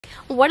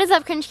What is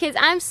up, Cringe Kids?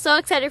 I'm so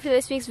excited for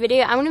this week's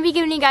video. I'm going to be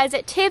giving you guys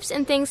tips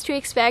and things to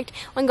expect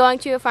when going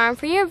to a farm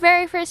for your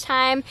very first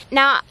time.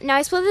 Now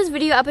I split this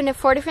video up into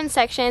 4 different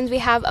sections. We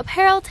have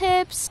apparel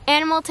tips,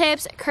 animal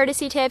tips,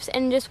 courtesy tips,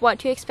 and just what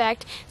to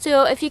expect.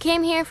 So if you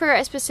came here for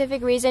a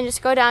specific reason,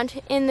 just go down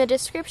in the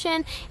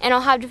description and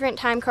I'll have different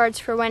time cards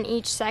for when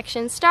each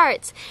section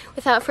starts.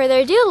 Without further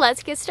ado,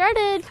 let's get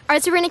started.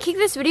 Alright, so we're going to kick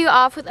this video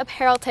off with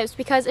apparel tips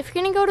because if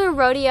you're going to go to a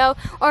rodeo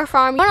or a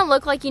farm, you want to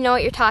look like you know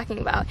what you're talking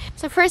about.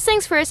 So first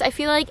things first, I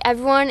feel like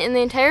everyone in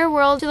the entire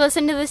world should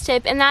listen to this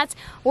tip, and that's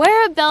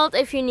wear a belt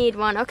if you need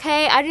one,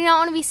 okay? I do not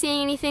want to be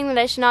seeing anything that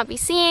I should not be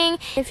seeing.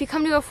 If you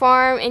come to a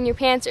farm and your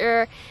pants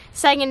are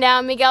sagging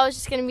down, Miguel is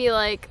just going to be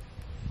like,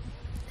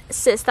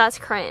 sis, that's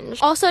cringe.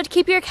 Also, to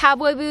keep your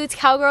cowboy boots,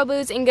 cowgirl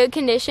boots in good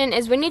condition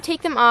is when you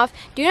take them off,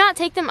 do not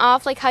take them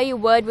off like how you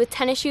would with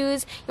tennis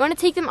shoes. You want to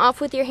take them off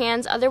with your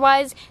hands,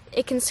 otherwise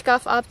it can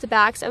scuff up the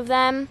backs of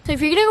them. So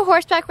if you're gonna go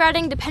horseback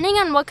riding, depending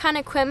on what kind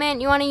of equipment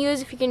you want to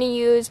use, if you're gonna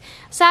use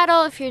a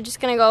saddle, if you're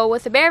just gonna go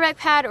with a bareback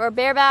pad or a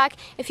bareback,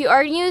 if you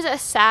are gonna use a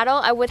saddle,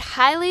 I would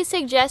highly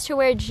suggest to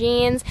wear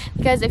jeans,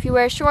 because if you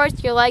wear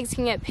shorts, your legs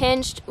can get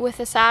pinched. With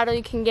a saddle,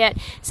 you can get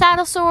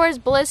saddle sores,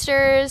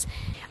 blisters.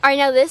 Alright,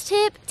 now this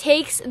tip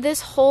takes this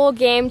whole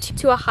game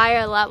to a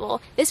higher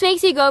level. This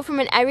makes you go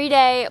from an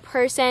everyday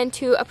person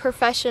to a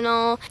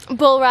professional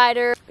bull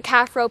rider,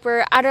 calf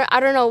roper. I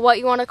don't know what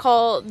you want to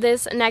call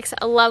this next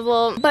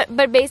level,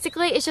 but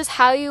basically it's just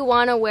how you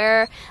want to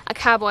wear a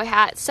cowboy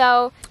hat.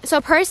 So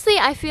personally,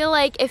 I feel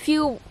like if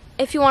you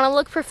want to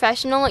look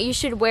professional, you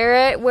should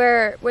wear it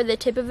where the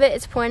tip of it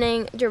is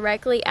pointing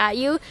directly at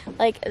you,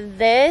 like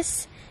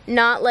this.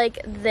 Not like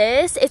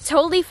this. It's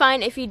totally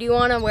fine if you do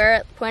want to wear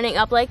it pointing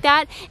up like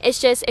that. It's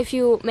just if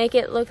you make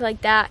it look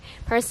like that,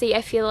 personally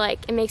I feel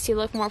like it makes you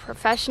look more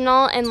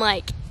professional and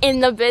like in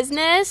the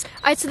business.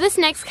 Alright, so this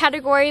next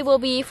category will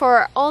be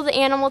for all the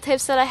animal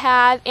tips that I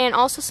have and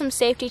also some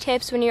safety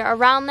tips when you're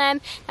around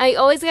them. Now you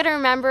always got to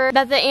remember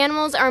that the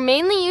animals are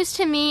mainly used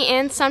to me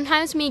and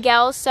sometimes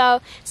Miguel, so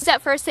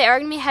at first they are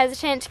going to be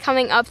hesitant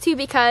coming up to you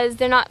because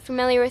they're not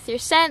familiar with your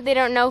scent, they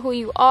don't know who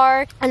you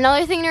are.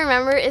 Another thing to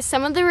remember is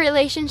some of the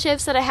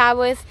relationships that I have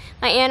with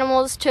my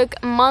animals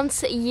took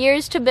months,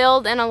 years to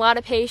build, and a lot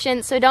of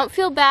patience, so don't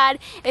feel bad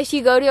if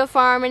you go to a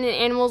farm and an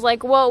animal's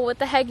like, whoa, what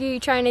the heck are you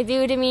trying to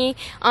do to me?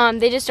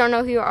 They just don't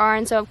know who you are,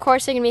 and so of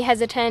course they're going to be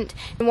hesitant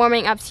in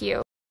warming up to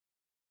you.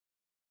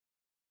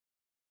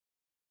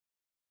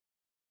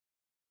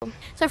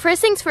 So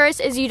first things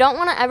first is you don't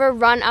want to ever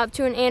run up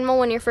to an animal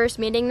when you're first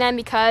meeting them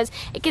because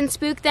it can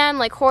spook them,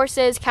 like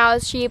horses,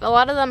 cows, sheep. A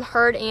lot of them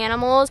herd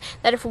animals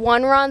that if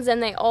one runs, then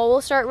they all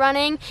will start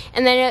running,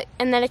 and then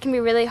it can be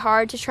really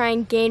hard to try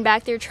and gain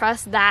back their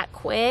trust that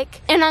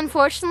quick. And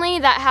unfortunately,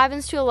 that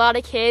happens to a lot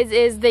of kids.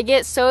 Is they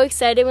get so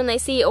excited when they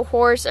see a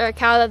horse or a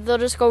cow that they'll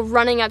just go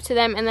running up to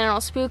them and then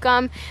it'll spook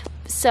them.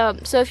 So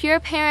if you're a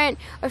parent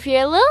or if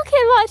you're a little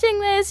kid watching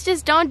this,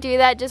 just don't do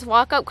that. Just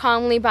walk up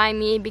calmly by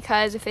me,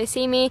 because if they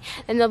see me,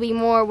 then they'll be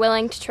more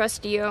willing to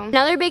trust you.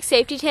 Another big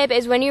safety tip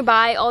is when you're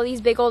by all these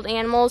big old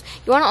animals,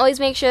 you want to always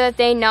make sure that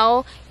they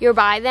know you're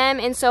by them.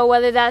 And so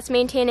whether that's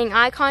maintaining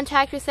eye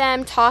contact with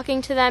them,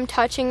 talking to them,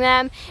 touching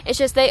them, it's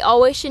just they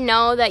always should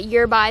know that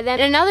you're by them.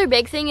 And another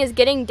big thing is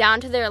getting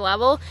down to their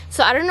level.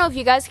 So I don't know if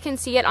you guys can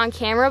see it on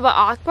camera, but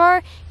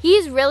Akbar,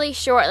 he's really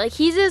short. Like,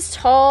 he's as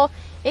tall,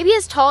 maybe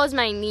as tall as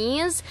my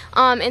knees,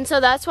 and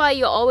so that's why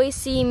you always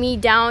see me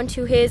down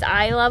to his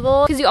eye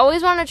level, because you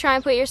always want to try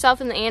and put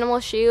yourself in the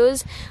animal's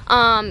shoes.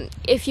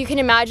 If you can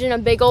imagine a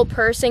big old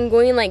person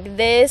going like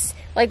this,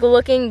 like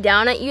looking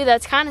down at you,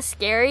 that's kind of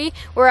scary,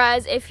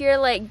 whereas if you're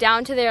like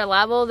down to their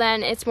level,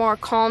 then it's more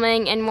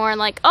calming and more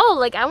like, oh,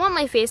 like I want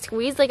my face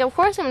squeezed, like of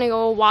course I'm gonna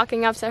go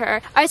walking up to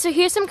her. Alright, so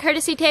here's some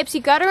courtesy tips.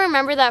 You gotta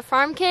remember that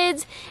farm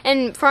kids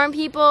and farm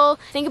people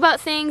think about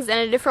things in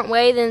a different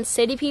way than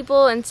city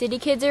people and city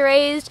kids are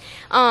raised.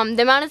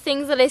 The amount of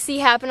things that I see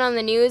happen on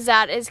the news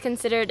that is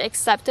considered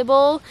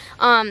acceptable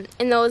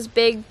in those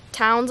big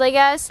towns, I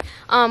guess,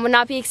 would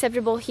not be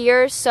acceptable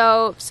here.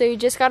 So you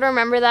just got to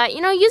remember that, you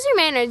know, use your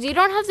manners. You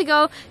don't have to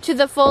go to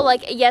the full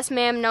like yes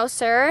ma'am, no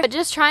sir, but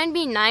just try and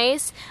be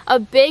nice. A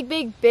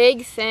big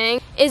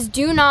thing is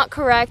do not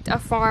correct a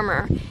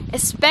farmer,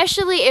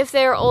 especially if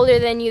they're older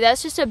than you.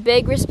 That's just a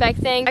big respect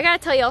thing. I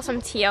gotta tell y'all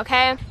some tea,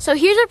 okay? So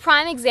here's a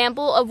prime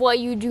example of what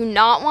you do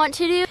not want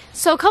to do.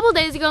 So a couple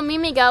days ago, me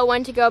and Miguel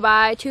went to go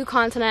buy 2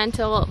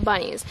 continental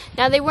bunnies.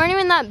 Now they weren't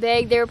even that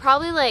big. They were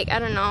probably like, I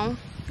don't know,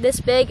 this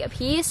big a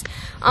piece,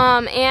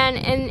 and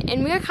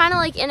we were kind of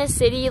like in a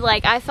city.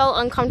 Like I felt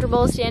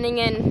uncomfortable standing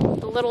in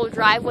the little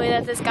driveway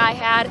that this guy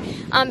had,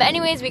 but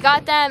anyways, we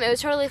got them. It was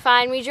totally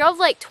fine. We drove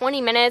like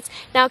 20 minutes.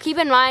 Now keep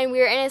in mind, we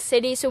were in a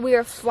city, so we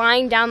were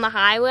flying down the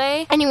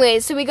highway.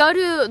 Anyways, so we go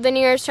to the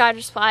nearest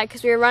Tractor Supply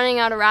because we were running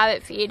out of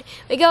rabbit feed.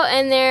 We go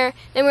in there,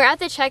 then we're at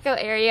the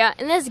checkout area,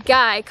 and this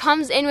guy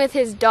comes in with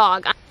his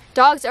dog.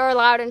 Dogs are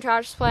allowed in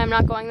Tractor Supply. I'm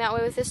not going that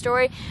way with this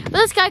story. But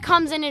this guy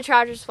comes into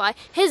Tractor Supply.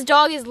 His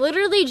dog is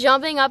literally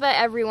jumping up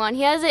at everyone.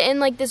 He has it in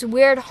like this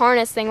weird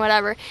harness thing,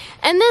 whatever.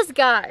 And this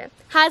guy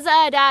has the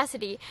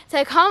audacity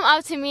to come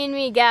up to me and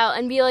Miguel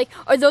and be like,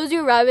 are those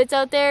your rabbits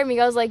out there? And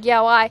Miguel's like,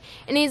 yeah, why?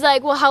 And he's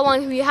like, well, how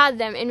long have you had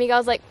them? And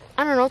Miguel's like,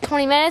 I don't know,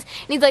 20 minutes.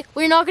 And he's like,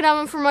 we're not gonna have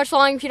them for much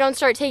long if you don't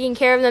start taking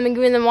care of them and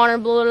giving them water,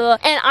 blah, blah,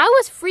 blah. And I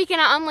was freaking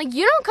out. I'm like,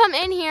 you don't come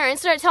in here and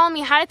start telling me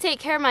how to take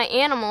care of my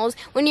animals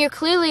when you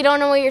clearly don't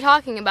know what you're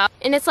talking about.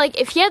 And it's like,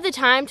 if he had the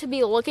time to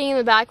be looking in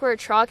the back of a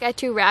truck at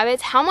 2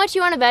 rabbits, how much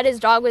you want to bet his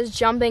dog was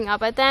jumping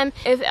up at them?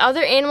 If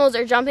other animals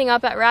are jumping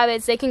up at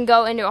rabbits, they can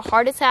go into a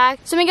heart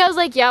attack. So Miguel's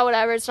like, yeah,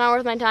 whatever, it's not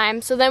worth my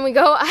time. So then we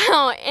go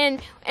out and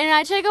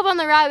I check up on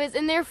the rabbits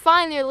and they're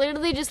fine. They're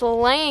literally just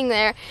laying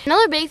there.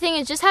 Another big thing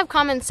is just have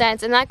common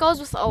sense, and that goes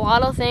with a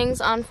lot of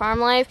things on farm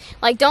life.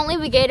 Like, don't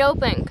leave the gate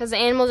open because the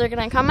animals are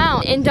gonna come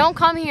out. And don't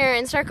come here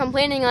and start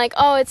complaining like,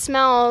 oh, it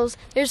smells,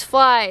 there's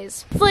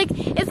flies.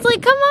 It's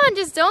like, come on,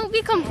 just don't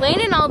be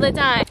complaining all the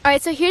time. All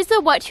right, so here's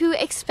the what to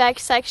expect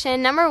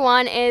section. Number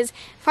 1 is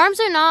farms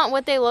are not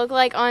what they look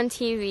like on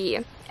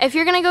TV. If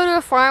you're gonna go to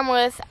a farm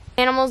with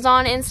animals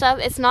on and stuff,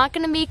 it's not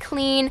going to be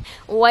clean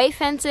white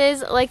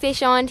fences like they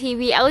show on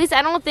TV. At least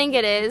I don't think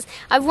it is.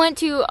 I've went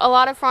to a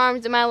lot of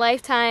farms in my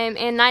lifetime,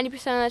 and 90%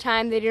 of the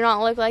time they do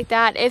not look like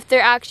that if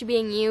they're actually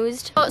being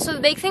used. So the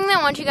big thing that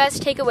I want you guys to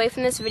take away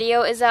from this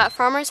video is that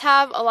farmers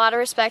have a lot of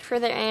respect for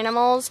their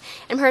animals,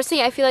 and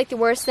personally I feel like the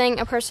worst thing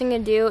a person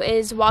can do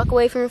is walk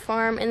away from a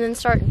farm and then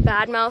start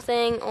bad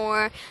mouthing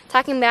or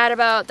talking bad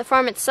about the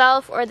farm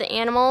itself or the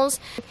animals.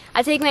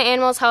 I take my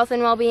animals' health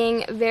and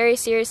well-being very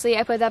seriously.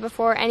 I put that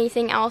before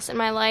anything else in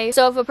my life.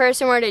 So if a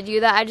person were to do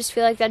that, I just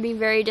feel like that'd be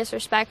very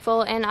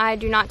disrespectful, and I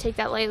do not take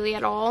that lightly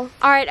at all.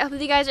 Alright, I hope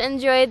you guys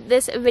enjoyed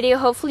this video.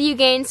 Hopefully you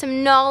gained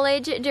some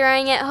knowledge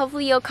during it.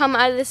 Hopefully you'll come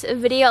out of this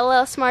video a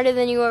little smarter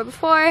than you were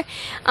before.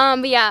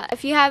 But yeah,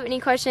 if you have any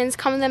questions,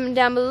 comment them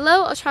down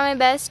below. I'll try my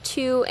best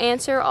to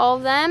answer all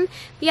of them.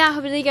 But yeah,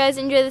 hopefully you guys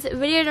enjoyed this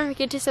video. Don't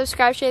forget to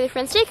subscribe, share with your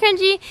friends, stay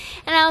cringy,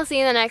 and I'll see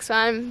you in the next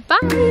one.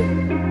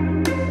 Bye!